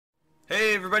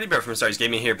everybody, Bear from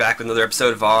AstartesGaming here, back with another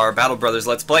episode of our Battle Brothers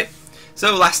Let's Play.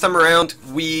 So last time around,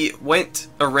 we went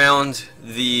around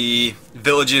the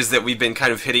villages that we've been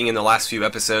kind of hitting in the last few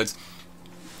episodes,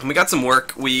 and we got some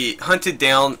work. We hunted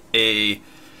down a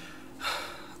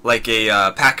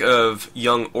pack of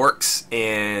young orcs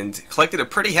and collected a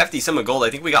pretty hefty sum of gold.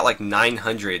 I think we got like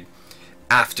 900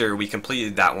 after we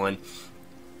completed that one.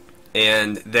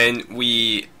 And then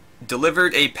we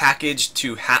delivered a package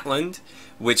to Hatland,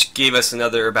 which gave us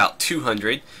another about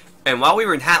 200. And while we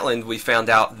were in Hatland, we found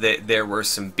out that there were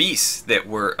some beasts that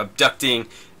were abducting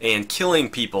and killing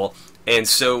people. And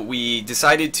so we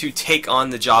decided to take on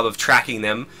the job of tracking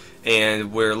them,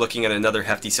 and we're looking at another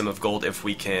hefty sum of gold if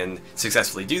we can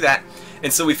successfully do that.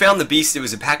 And so we found the beast. It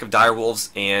was a pack of direwolves,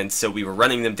 and so we were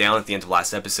running them down at the end of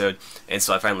last episode, and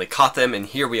so I finally caught them, and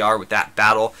here we are with that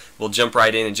battle. We'll jump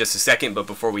right in just a second, but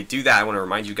before we do that, I want to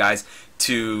remind you guys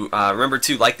to remember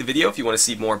to like the video if you want to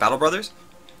see more Battle Brothers,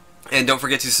 and don't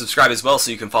forget to subscribe as well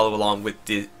so you can follow along with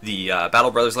the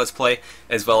Battle Brothers Let's Play,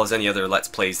 as well as any other Let's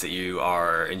Plays that you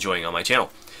are enjoying on my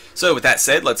channel. So with that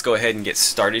said, let's go ahead and get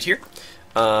started here.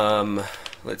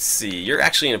 Let's see, you're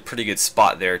actually in a pretty good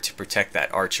spot there to protect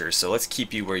that archer, so let's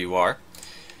keep you where you are.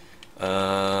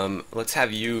 Let's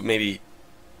have you maybe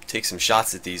take some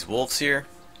shots at these wolves here.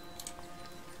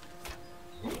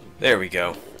 There we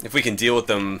go. If we can deal with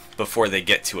them before they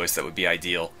get to us, that would be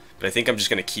ideal. But I think I'm just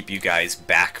going to keep you guys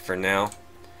back for now.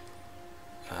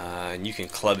 And you can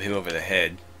club him over the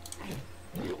head.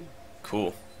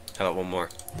 Cool. How about one more?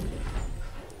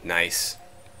 Nice.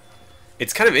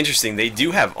 It's kind of interesting, they do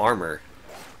have armor,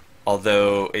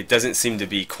 although it doesn't seem to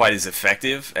be quite as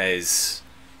effective as,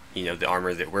 you know, the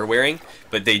armor that we're wearing,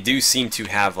 but they do seem to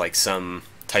have like some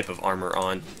type of armor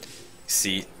on.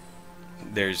 See,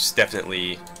 there's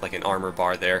definitely like an armor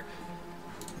bar there.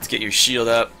 Let's get your shield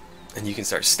up, and you can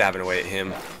start stabbing away at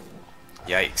him.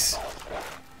 Yikes.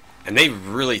 And they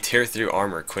really tear through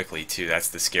armor quickly too, that's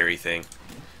the scary thing.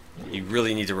 You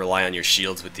really need to rely on your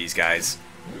shields with these guys.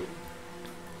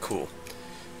 Cool.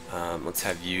 Let's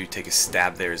have you take a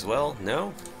stab there as well.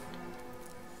 No?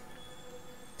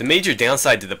 The major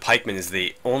downside to the pikemen is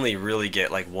they only really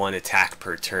get like one attack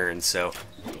per turn, so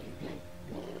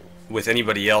with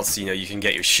anybody else, you know, you can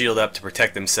get your shield up to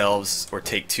protect themselves or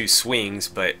take 2 swings,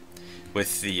 but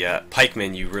with the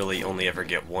pikemen you really only ever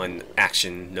get one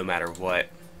action no matter what.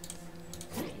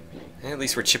 And at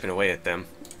least we're chipping away at them.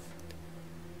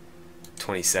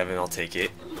 27, I'll take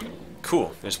it.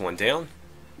 Cool, there's one down.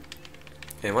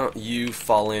 And why don't you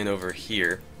fall in over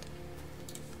here?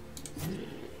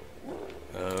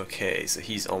 Okay, so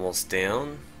he's almost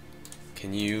down.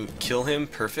 Can you kill him?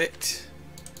 Perfect.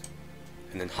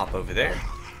 And then hop over there.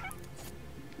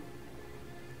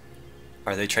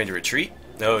 Are they trying to retreat?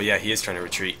 Oh yeah, he is trying to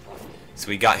retreat. So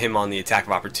we got him on the attack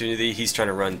of opportunity. He's trying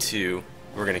to run too.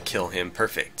 We're going to kill him.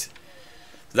 Perfect.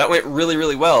 So that went really,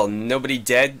 really well. Nobody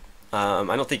dead. I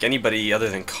don't think anybody other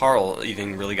than Carl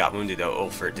even really got wounded. Oh,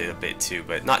 Ulfert did a bit too,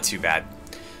 but not too bad.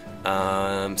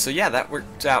 So yeah, that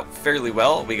worked out fairly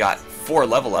well. We got 4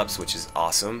 level ups, which is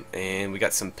awesome, and we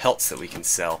got some pelts that we can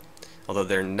sell, although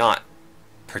they're not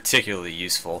particularly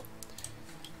useful.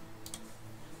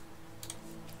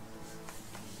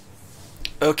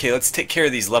 Okay, let's take care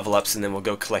of these level ups and then we'll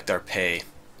go collect our pay.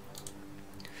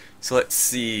 So let's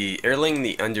see, Erling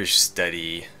the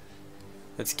Understudy.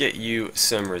 Let's get you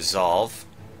some resolve,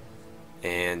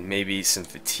 and maybe some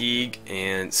fatigue,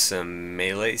 and some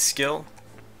melee skill.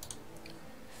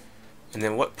 And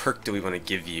then what perk do we want to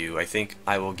give you? I think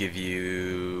I will give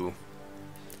you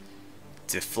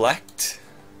deflect.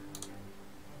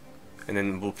 And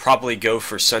then we'll probably go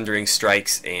for Sundering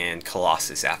Strikes and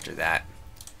Colossus after that.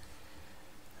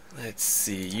 Let's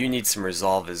see, you need some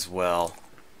resolve as well.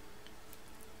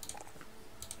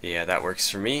 Yeah, that works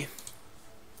for me.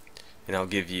 And I'll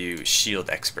give you Shield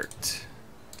Expert.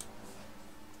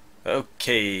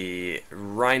 Okay,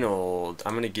 Reinhold,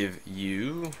 I'm going to give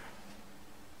you...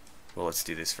 Well, let's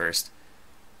do this first.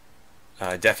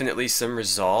 Definitely some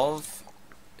Resolve.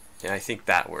 Yeah, I think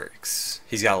that works.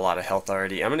 He's got a lot of health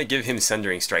already. I'm going to give him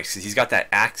Sundering Strikes because he's got that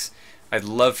axe. I'd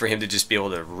love for him to just be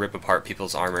able to rip apart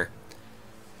people's armor.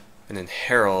 And then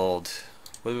Herald,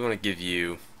 what do we want to give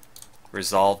you?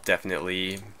 Resolve,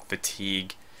 definitely.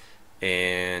 Fatigue.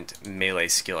 And melee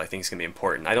skill I think is going to be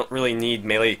important. I don't really need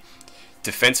melee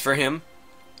defense for him,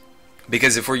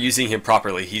 because if we're using him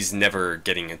properly, he's never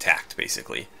getting attacked,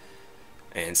 basically.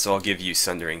 And so I'll give you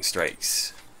Sundering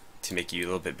Strikes to make you a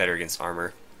little bit better against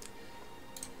armor.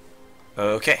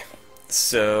 Okay,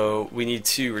 so we need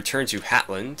to return to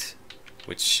Hatland,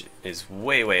 which is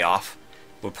way, way off.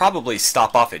 We'll probably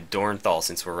stop off at Dornthal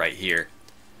since we're right here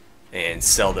and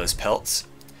sell those pelts.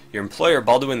 Your employer,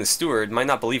 Baldwin the steward, might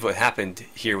not believe what happened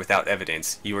here without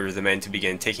evidence. You order the men to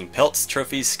begin taking pelts,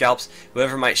 trophies, scalps,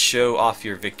 whatever might show off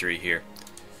your victory here.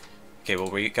 Okay,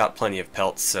 well, we got plenty of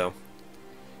pelts, so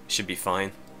should be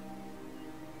fine.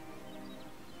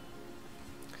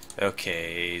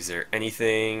 Okay, is there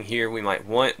anything here we might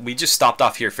want? We just stopped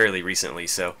off here fairly recently,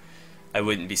 so I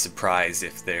wouldn't be surprised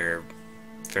if they're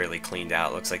fairly cleaned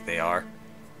out. Looks like they are.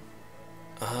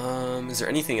 Is there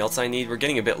anything else I need? We're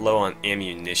getting a bit low on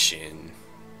ammunition,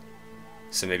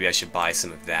 so maybe I should buy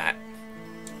some of that.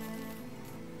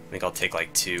 I think I'll take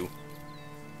like 2.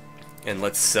 And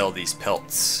let's sell these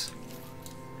pelts.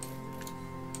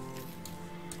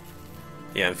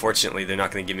 Yeah, unfortunately they're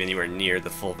not going to give me anywhere near the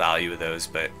full value of those,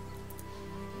 but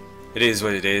it is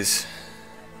what it is.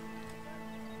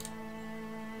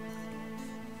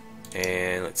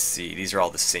 And let's see, these are all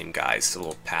the same guys, so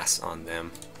we'll pass on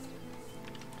them.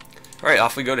 Alright,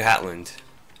 off we go to Hatland.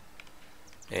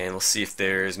 And we'll see if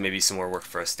there's maybe some more work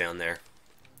for us down there.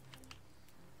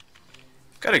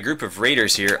 Got a group of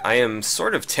raiders here. I am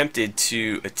sort of tempted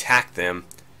to attack them.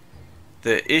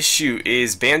 The issue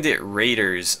is bandit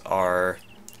raiders are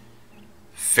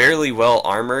fairly well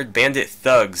armored. Bandit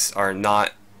thugs are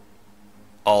not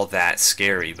all that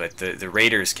scary, but the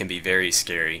raiders can be very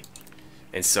scary.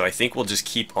 And so I think we'll just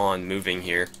keep on moving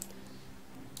here.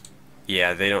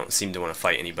 Yeah, they don't seem to want to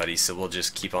fight anybody, so we'll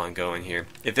just keep on going here.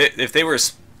 If they were a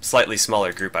slightly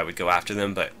smaller group, I would go after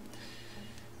them, but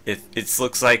it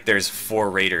looks like there's 4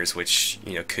 raiders, which,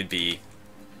 you know, could be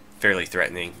fairly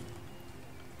threatening.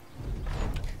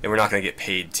 And we're not going to get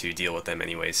paid to deal with them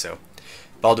anyway, so.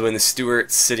 Baldwin the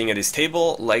steward sitting at his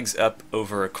table, legs up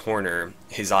over a corner.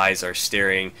 His eyes are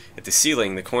staring at the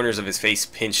ceiling, the corners of his face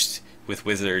pinched with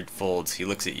withered folds. He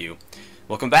looks at you.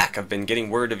 Welcome back. I've been getting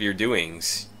word of your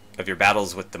doings, of your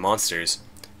battles with the monsters.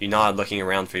 You nod, looking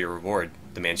around for your reward.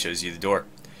 The man shows you the door.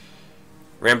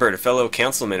 Rambert, a fellow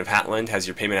councilman of Hatland, has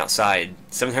your payment outside.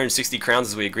 760 crowns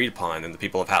as we agreed upon, and the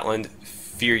people of Hatland,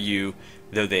 fear you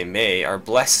though they may, are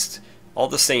blessed all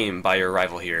the same by your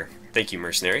arrival here. Thank you,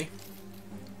 mercenary.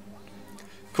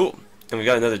 Cool. And we've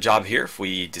got another job here if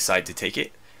we decide to take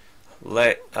it.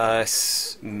 Let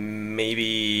us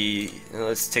maybe...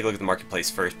 Let's take a look at the marketplace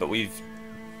first, but we've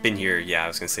been here... Yeah, I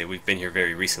was going to say, we've been here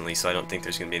very recently, so I don't think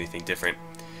there's going to be anything different.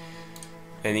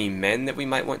 Any men that we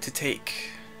might want to take?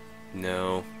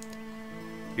 No.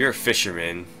 You're a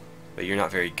fisherman, but you're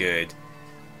not very good.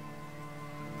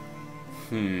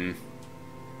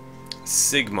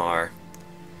 Sigmar.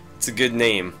 It's a good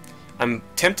name. I'm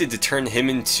tempted to turn him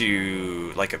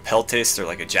into like a peltist or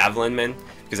like a javelin man,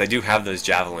 because I do have those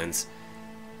javelins.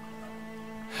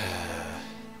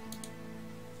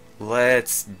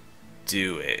 Let's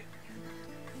do it.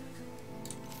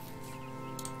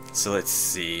 So let's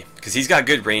see, because he's got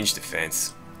good range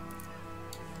defense.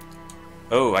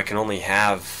 Oh, I can only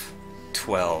have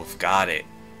 12. Got it.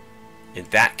 In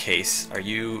that case,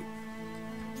 you're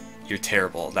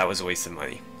terrible. That was a waste of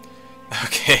money.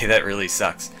 Okay, that really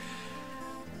sucks.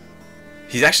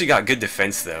 He's actually got good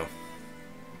defense, though.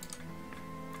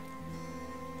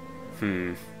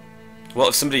 Well,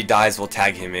 if somebody dies, we'll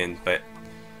tag him in, but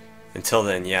until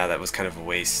then, yeah, that was kind of a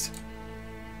waste.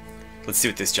 Let's see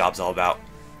what this job's all about.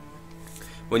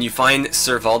 When you find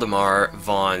Sir Valdemar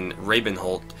von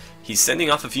Rabenholt, he's sending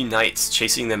off a few knights,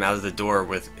 chasing them out of the door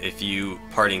with a few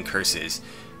parting curses.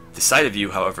 The sight of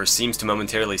you, however, seems to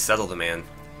momentarily settle the man.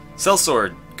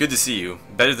 Sellsword, good to see you.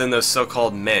 Better than those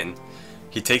so-called men.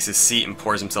 He takes a seat and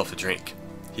pours himself a drink.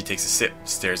 He takes a sip,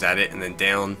 stares at it, and then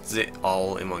downs it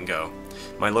all in one go.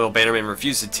 My loyal bannermen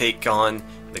refuse to take on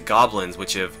the goblins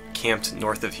which have camped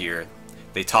north of here.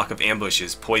 They talk of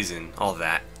ambushes, poison, all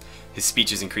that. His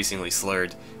speech is increasingly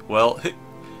slurred. Well,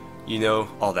 you know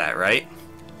all that, right?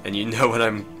 And you know what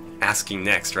I'm asking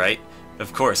next, right?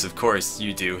 Of course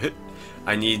you do.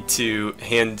 I need you to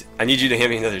hand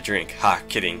me another drink. Ha,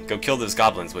 kidding. Go kill those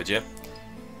goblins, would you?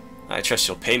 I trust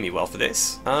you'll pay me well for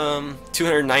this.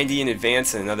 290 in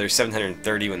advance and another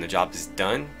 730 when the job is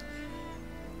done.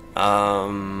 I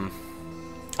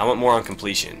want more on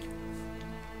completion.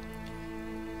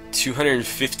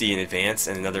 250 in advance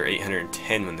and another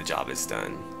 810 when the job is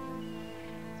done.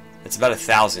 It's about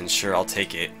 1,000. Sure, I'll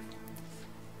take it.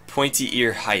 Pointy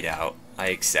ear hideout. I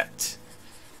accept.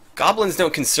 Goblins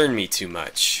don't concern me too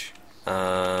much.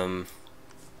 There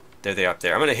they are up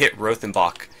there. I'm going to hit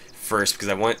Rothenbach first because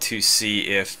I want to see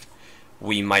if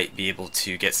we might be able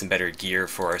to get some better gear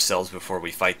for ourselves before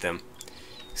we fight them.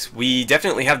 So we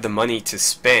definitely have the money to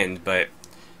spend, but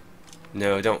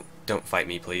no, don't fight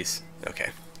me, please. Okay.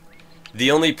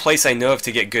 The only place I know of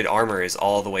to get good armor is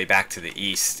all the way back to the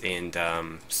east, and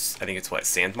I think it's what,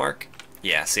 Sandmark?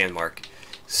 Yeah, Sandmark.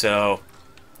 So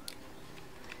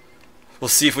we'll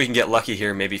see if we can get lucky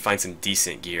here, maybe find some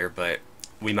decent gear, but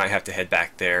we might have to head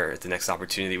back there at the next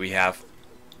opportunity we have.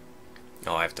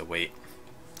 Oh, I have to wait.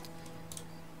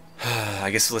 I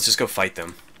guess let's just go fight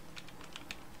them.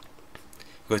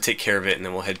 We'll go take care of it, and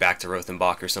then we'll head back to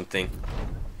Rothenbach or something.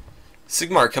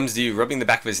 Sigmar comes to you, rubbing the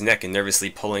back of his neck and nervously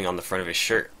pulling on the front of his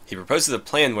shirt. He proposes a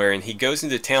plan wherein he goes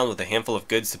into town with a handful of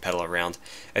goods to peddle around,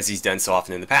 as he's done so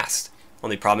often in the past.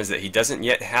 Only problem is that he doesn't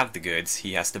yet have the goods.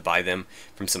 He has to buy them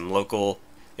from some local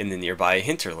in the nearby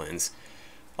hinterlands.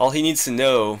 All he needs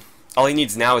now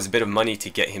is a bit of money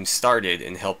to get him started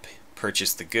and help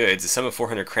purchase the goods, a sum of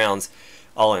 400 crowns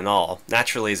all in all.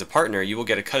 Naturally, as a partner, you will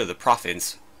get a cut of the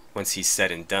profits once he's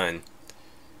said and done.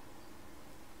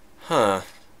 Huh.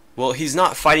 Well, he's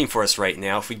not fighting for us right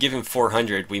now. If we give him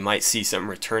 400, we might see some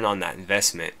return on that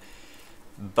investment.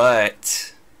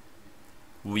 But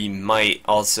we might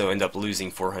also end up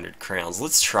losing 400 crowns.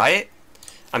 Let's try it.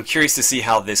 I'm curious to see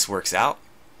how this works out.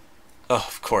 Oh,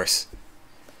 of course.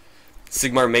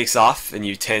 Sigmar makes off, and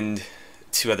you tend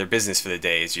to other business for the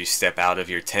day. As you step out of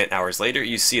your tent hours later,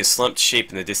 you see a slumped shape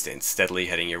in the distance, steadily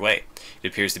heading your way. It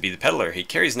appears to be the peddler. He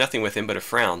carries nothing with him but a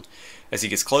frown. As he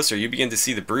gets closer, you begin to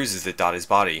see the bruises that dot his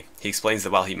body. He explains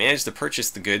that while he managed to purchase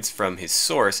the goods from his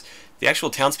source, the actual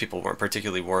townspeople weren't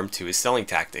particularly warm to his selling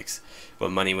tactics.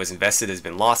 What money was invested has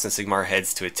been lost, and Sigmar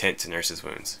heads to a tent to nurse his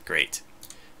wounds. Great.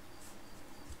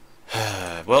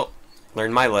 Well,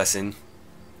 learned my lesson.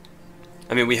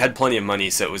 I mean, we had plenty of money,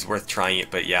 so it was worth trying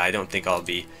it, but yeah, I don't think I'll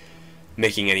be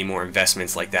making any more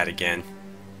investments like that again.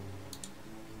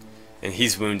 And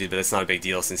he's wounded, but that's not a big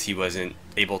deal since he wasn't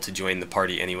able to join the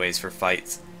party anyways for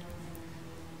fights.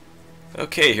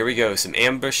 Okay, here we go. Some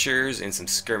ambushers and some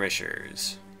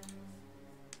skirmishers.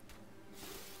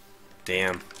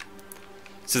 Damn.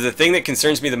 So the thing that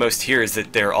concerns me the most here is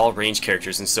that they're all range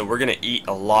characters, and so we're going to eat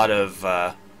a lot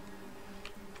of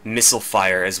missile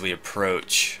fire as we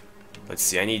approach. Let's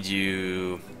see, I need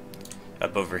you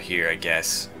up over here, I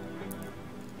guess.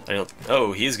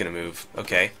 Oh, he is going to move.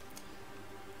 Okay.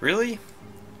 Really?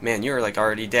 Man, you're like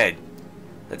already dead.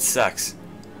 That sucks.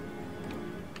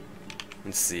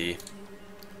 Let's see.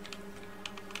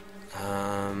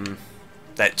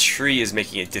 That tree is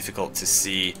making it difficult to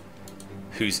see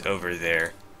who's over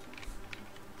there.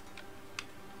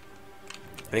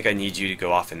 I think I need you to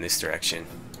go off in this direction.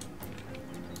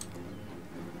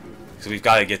 So we've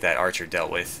got to get that archer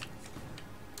dealt with.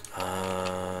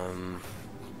 20%,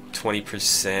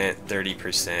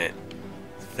 30%.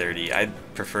 30.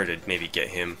 I'd prefer to maybe get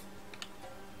him.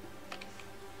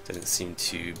 Doesn't seem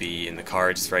to be in the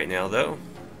cards right now, though.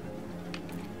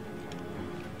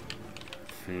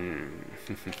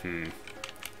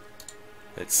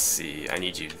 Let's see. I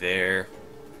need you there.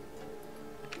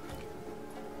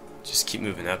 Just keep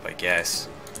moving up, I guess.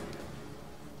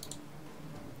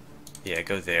 Yeah,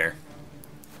 go there.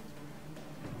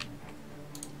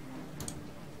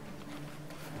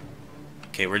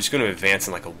 Okay, we're just going to advance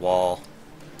in like a wall.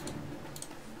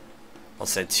 I'll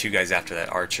send 2 guys after that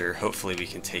archer. Hopefully we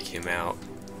can take him out.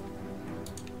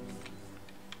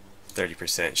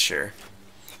 30% sure.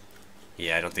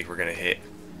 Yeah, I don't think we're going to hit.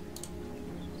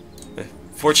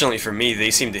 Fortunately for me, they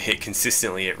seem to hit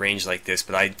consistently at range like this,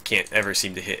 but I can't ever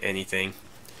seem to hit anything.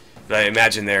 But I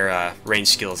imagine their range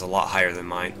skill is a lot higher than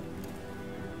mine.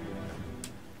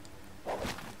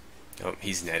 Oh,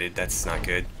 he's netted. That's not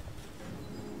good.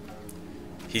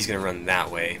 He's going to run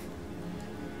that way.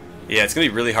 Yeah, it's going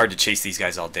to be really hard to chase these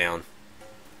guys all down.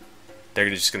 They're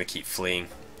just going to keep fleeing.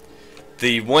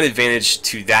 The one advantage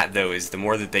to that, though, is the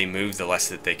more that they move, the less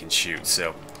that they can shoot.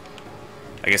 So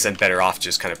I guess I'm better off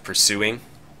just kind of pursuing.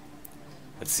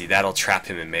 Let's see, that'll trap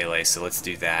him in melee, so let's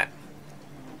do that.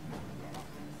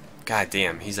 God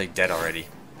damn, he's like dead already.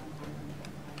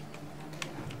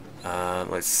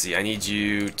 Let's see, I need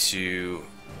you to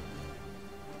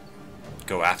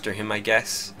go after him, I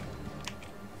guess.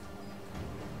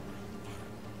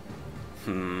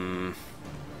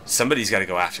 Somebody's got to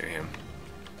go after him.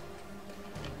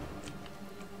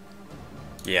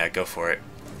 Yeah, go for it.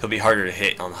 He'll be harder to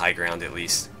hit on high ground at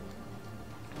least.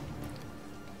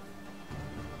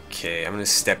 Okay, I'm going to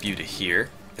step you to here,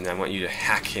 and I want you to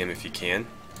hack him if you can.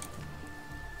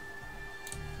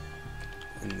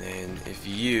 And then if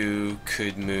you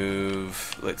could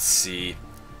move, let's see.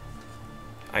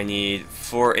 I need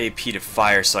 4 AP to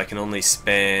fire, so I can only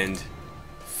spend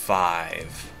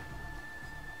 5.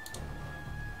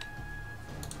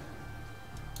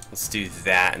 Let's do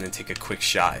that and then take a quick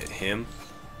shot at him.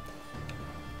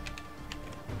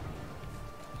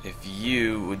 If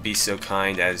you would be so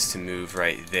kind as to move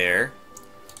right there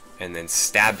and then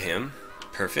stab him.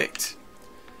 Perfect.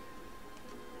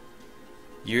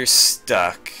 You're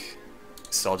stuck,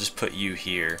 so I'll just put you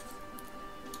here.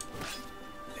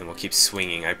 And we'll keep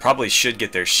swinging. I probably should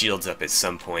get their shields up at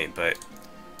some point, but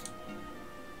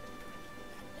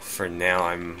for now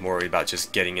I'm worried about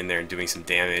just getting in there and doing some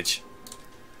damage.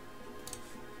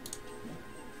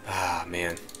 Ah,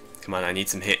 man. Come on, I need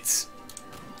some hits.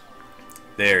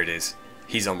 There it is.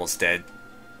 He's almost dead.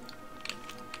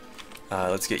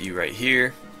 Let's get you right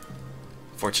here.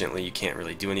 Fortunately, you can't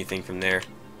really do anything from there.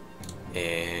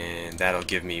 And that'll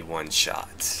give me one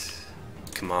shot.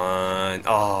 Come on.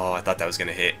 Oh, I thought that was going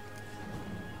to hit.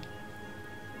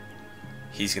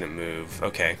 He's going to move.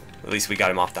 Okay. At least we got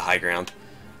him off the high ground.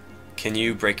 Can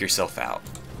you break yourself out?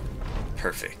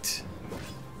 Perfect.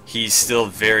 He's still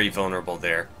very vulnerable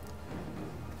there.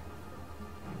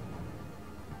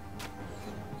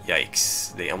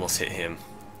 Yikes. They almost hit him.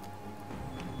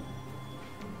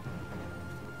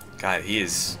 God, he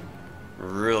is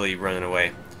really running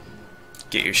away.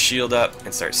 Get your shield up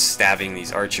and start stabbing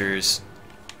these archers.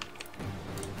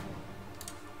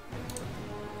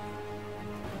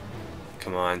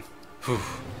 Come on. Whew.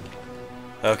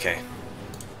 Okay.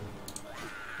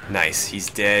 Nice. He's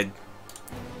dead.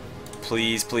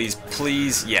 Please, please,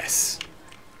 please. Yes.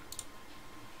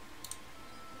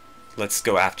 Let's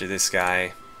go after this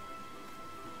guy.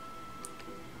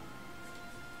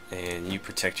 And you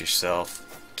protect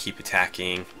yourself. Keep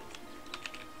attacking.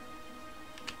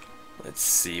 Let's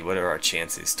see, what are our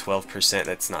chances? 12%?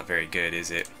 That's not very good, is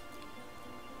it?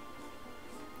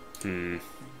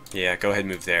 Yeah, go ahead and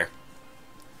move there.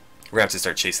 We're gonna have to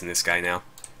start chasing this guy now.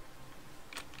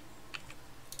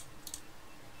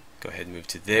 Go ahead and move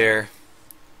to there.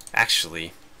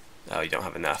 Actually, oh, you don't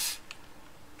have enough.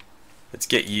 Let's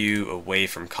get you away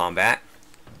from combat.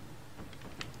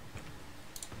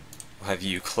 We'll have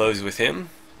you close with him.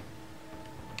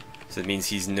 So it means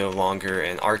he's no longer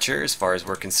an archer as far as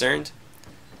we're concerned.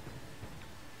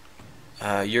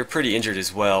 You're pretty injured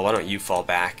as well. Why don't you fall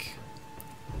back?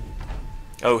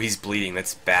 Oh, he's bleeding.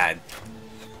 That's bad.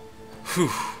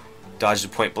 Whew. Dodged a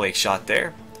point blank shot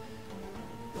there.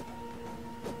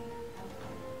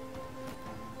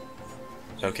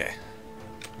 Okay.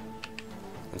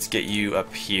 Let's get you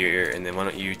up here, and then why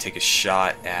don't you take a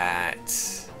shot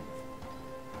at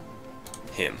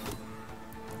him.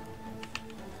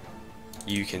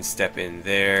 You can step in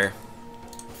there.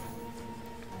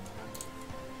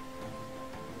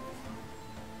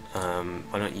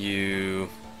 Why don't you...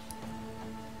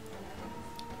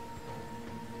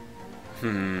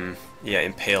 Yeah,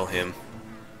 impale him.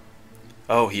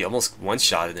 Oh, he almost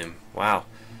one-shotted him. Wow.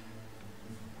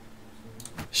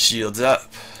 Shields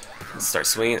up. Let's start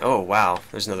swinging. Oh, wow.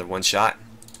 There's another one-shot.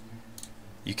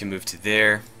 You can move to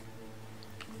there.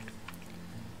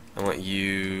 I want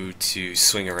you to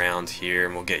swing around here,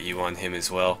 and we'll get you on him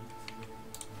as well.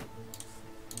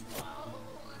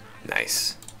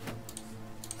 Nice.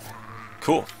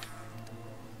 Cool.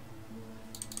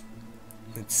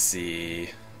 Let's see.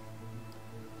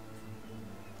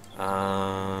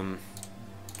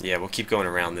 Yeah, we'll keep going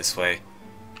around this way.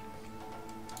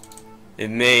 It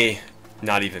may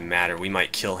not even matter. We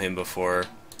might kill him before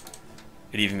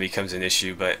it even becomes an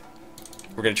issue, but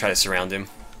we're going to try to surround him.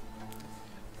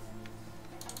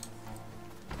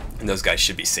 And those guys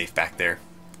should be safe back there.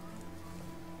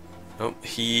 Oh,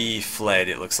 he fled,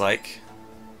 it looks like.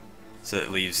 So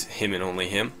that leaves him and only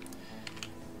him.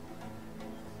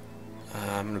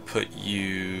 I'm going to put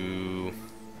you...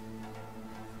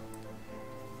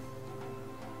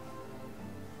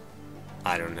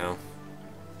 I don't know.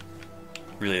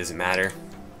 Really doesn't matter.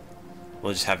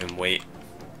 We'll just have him wait.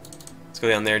 Let's go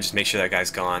down there and just make sure that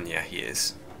guy's gone. Yeah, he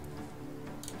is.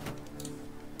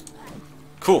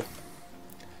 Cool.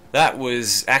 That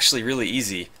was actually really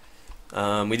easy.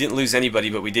 We didn't lose anybody,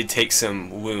 but we did take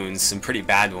some wounds, some pretty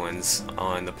bad ones,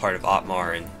 on the part of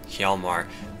Otmar and Hjalmar.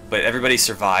 But everybody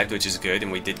survived, which is good,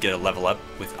 and we did get a level up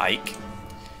with Ike.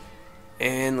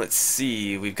 And let's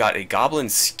see, we've got a Goblin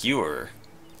Skewer.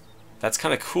 That's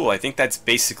kind of cool. I think that's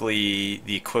basically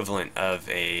the equivalent of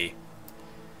a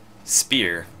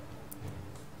spear.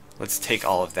 Let's take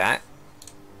all of that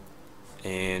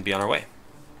and be on our way.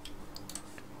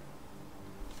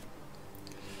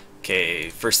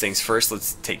 Okay, first things first,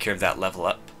 let's take care of that level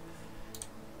up.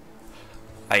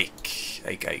 Ike.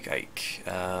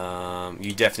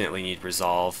 You definitely need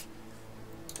resolve.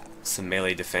 Some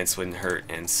melee defense wouldn't hurt,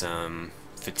 and some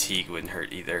fatigue wouldn't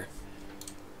hurt either.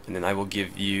 And then I will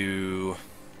give you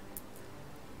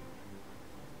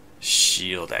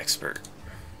Shield Expert.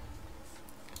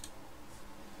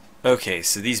 Okay,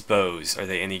 so these bows, are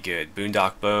they any good?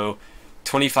 Boondock Bow,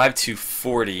 25 to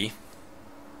 40.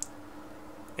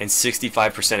 and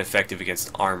 65% effective against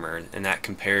armor, and that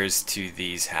compares to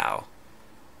these how?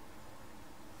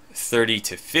 30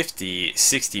 to 50,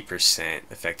 60%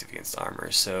 effective against armor.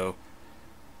 So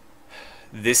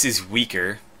this is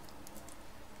weaker,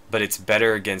 but it's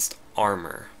better against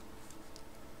armor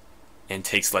and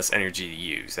takes less energy to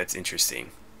use. That's interesting.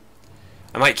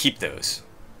 I might keep those,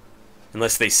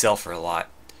 unless they sell for a lot.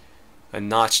 A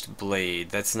notched blade,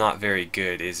 that's not very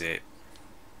good, is it?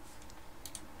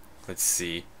 Let's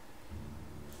see.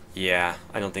 Yeah,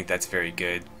 I don't think that's very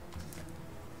good.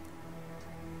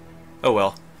 Oh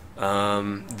well.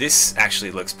 This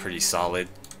actually looks pretty solid.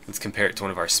 Let's compare it to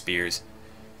one of our spears.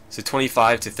 So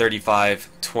 25 to 35,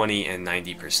 20, and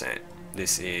 90%.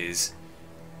 This is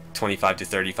 25 to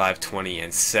 35, 20,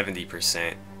 and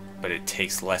 70%, but it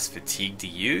takes less fatigue to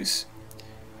use.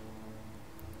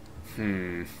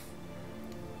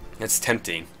 That's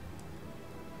tempting.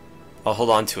 I'll hold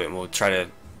on to it and we'll try to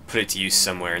put it to use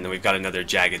somewhere. And then we've got another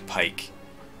jagged pike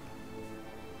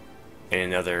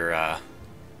and another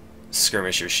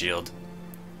skirmisher shield.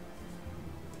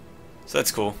 So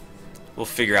that's cool. We'll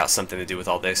figure out something to do with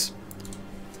all this.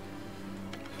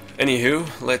 Anywho,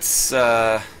 let's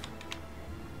I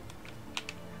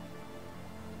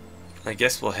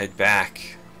guess we'll head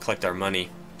back, collect our money.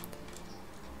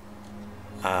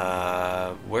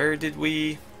 Where did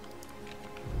we...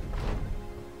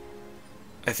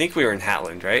 I think we were in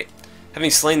Hatland, right?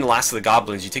 Having slain the last of the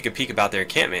goblins, you take a peek about their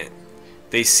encampment.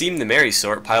 They seem the merry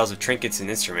sort, piles of trinkets and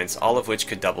instruments, all of which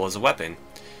could double as a weapon.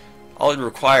 All it would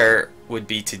require would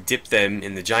be to dip them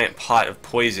in the giant pot of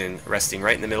poison resting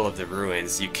right in the middle of the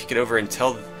ruins. You kick it over and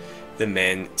tell the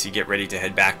men to get ready to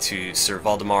head back to Sir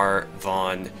Valdemar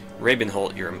von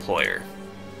Rabenholt, your employer.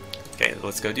 Okay,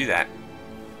 let's go do that.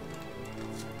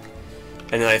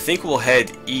 And then I think we'll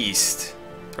head east,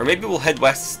 or maybe we'll head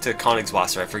west to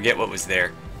Königswasser. I forget what was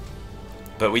there.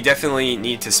 But we definitely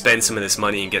need to spend some of this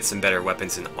money and get some better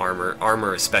weapons and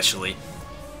armor especially.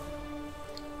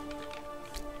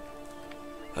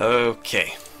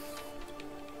 Okay.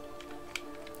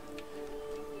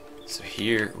 So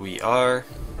here we are.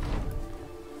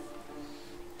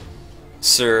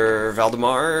 Sir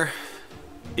Valdemar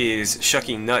is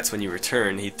shucking nuts when you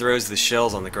return. He throws the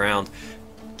shells on the ground,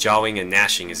 jawing and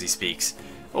gnashing as he speaks.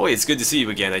 Oh, it's good to see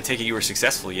you again. I take it you were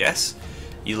successful, yes?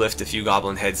 You lift a few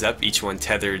goblin heads up, each one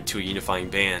tethered to a unifying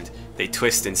band. They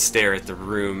twist and stare at the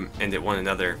room and at one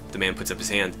another. The man puts up his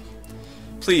hand.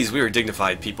 Please, we are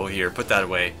dignified people here. Put that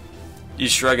away. You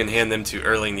shrug and hand them to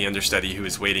Erling the understudy, who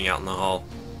is waiting out in the hall.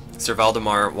 Sir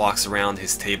Valdemar walks around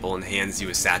his table and hands you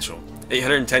a satchel.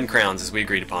 810 crowns, as we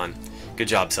agreed upon. Good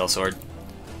job, sellsword.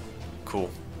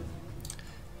 Cool.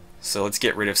 So let's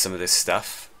get rid of some of this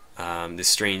stuff. This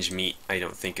strange meat I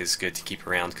don't think is good to keep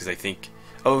around, because I think...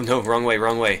 Oh no, wrong way,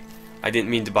 wrong way. I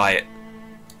didn't mean to buy it.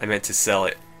 I meant to sell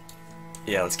it.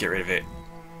 Yeah, let's get rid of it.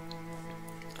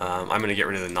 I'm going to get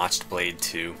rid of the notched blade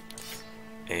too.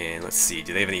 And let's see,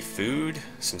 do they have any food?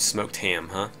 Some smoked ham,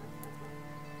 huh?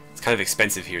 It's kind of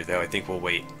expensive here though. I think we'll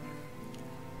wait.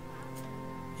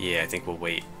 Yeah, I think we'll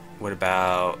wait. What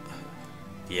about...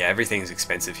 Yeah, everything's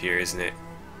expensive here, isn't it?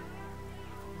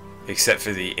 Except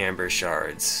for the amber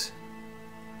shards.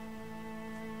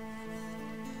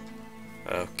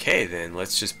 Okay then,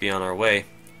 let's just be on our way.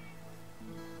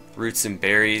 Roots and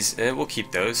berries, we'll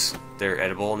keep those. They're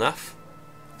edible enough.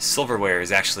 Silverware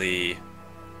is actually...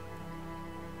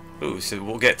 Ooh, so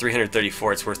we'll get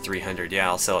 334, it's worth 300. Yeah,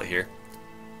 I'll sell it here.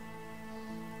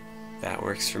 That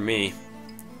works for me.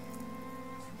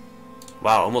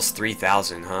 Wow, almost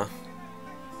 3,000, huh?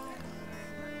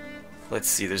 Let's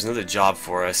see, there's another job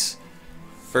for us.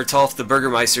 Bertolf the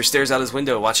Burgermeister stares out his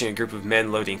window watching a group of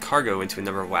men loading cargo into a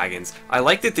number of wagons. I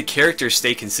like that the characters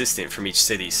stay consistent from each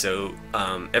city, so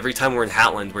every time we're in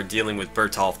Hatland we're dealing with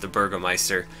Bertolf the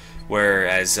Burgermeister,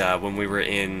 whereas when we were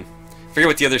in... I forget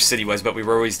what the other city was, but we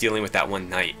were always dealing with that one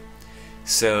knight.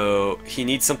 So he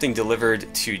needs something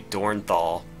delivered to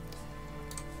Dornthal.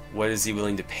 What is he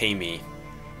willing to pay me?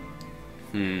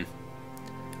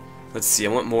 Let's see, I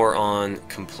want more on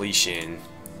completion.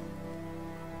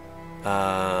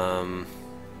 What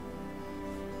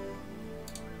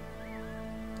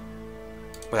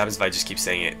happens if I just keep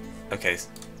saying it? Okay.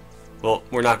 Well,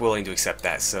 we're not willing to accept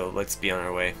that, so let's be on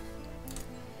our way.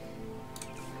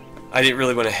 I didn't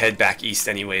really want to head back east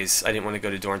anyways. I didn't want to go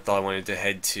to Dornthal. I wanted to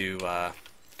head to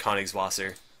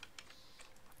Königswasser.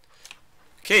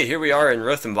 Okay, here we are in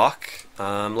Rothenbach.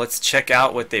 Let's check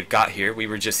out what they've got here. We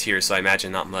were just here, so I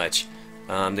imagine not much.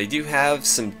 They do have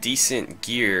some decent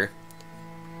gear.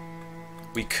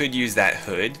 We could use that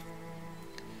hood.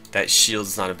 That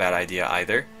shield's not a bad idea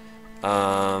either.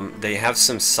 They have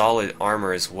some solid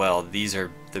armor as well. These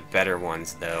are the better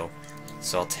ones though,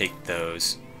 so I'll take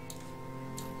those.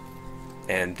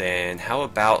 And then how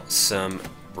about some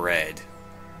bread?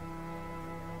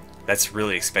 That's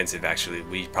really expensive actually.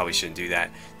 We probably shouldn't do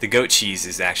that. The goat cheese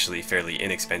is actually fairly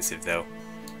inexpensive though,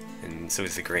 and so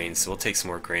is the grain, so we'll take some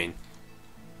more grain.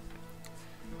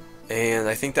 And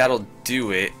I think that'll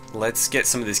do it. Let's get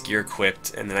some of this gear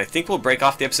equipped, and then I think we'll break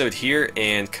off the episode here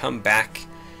and come back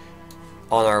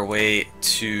on our way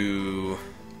to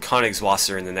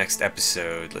Königswasser in the next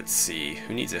episode. Let's see,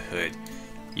 who needs a hood?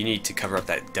 You need to cover up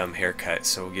that dumb haircut,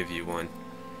 so we'll give you one.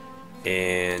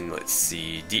 And let's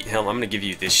see, Diethelm, I'm going to give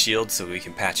you this shield so we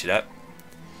can patch it up.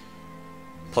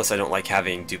 Plus I don't like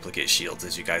having duplicate shields,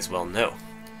 as you guys well know.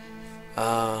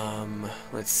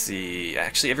 Let's see,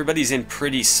 actually everybody's in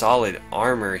pretty solid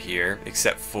armor here,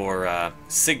 except for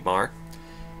Sigmar.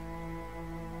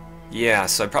 Yeah,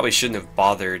 so I probably shouldn't have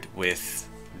bothered with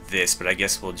this, but I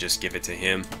guess we'll just give it to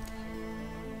him.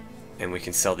 And we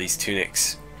can sell these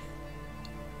tunics.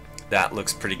 That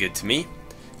looks pretty good to me.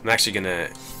 I'm actually going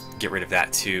to get rid of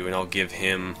that too, and I'll give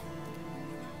him,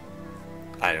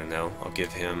 I don't know, I'll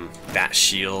give him that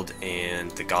shield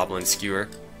and the goblin skewer.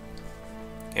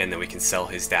 And then we can sell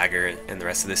his dagger and the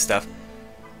rest of this stuff.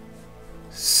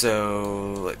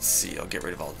 So let's see, I'll get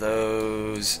rid of all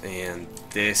those and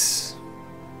this.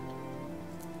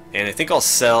 And I think I'll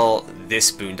sell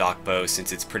this boondock bow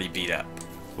since it's pretty beat up.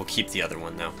 We'll keep the other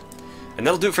one though. And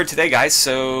that'll do it for today, guys.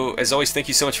 So as always, thank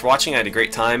you so much for watching. I had a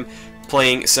great time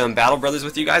playing some Battle Brothers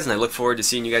with you guys, and I look forward to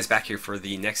seeing you guys back here for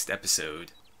the next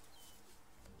episode.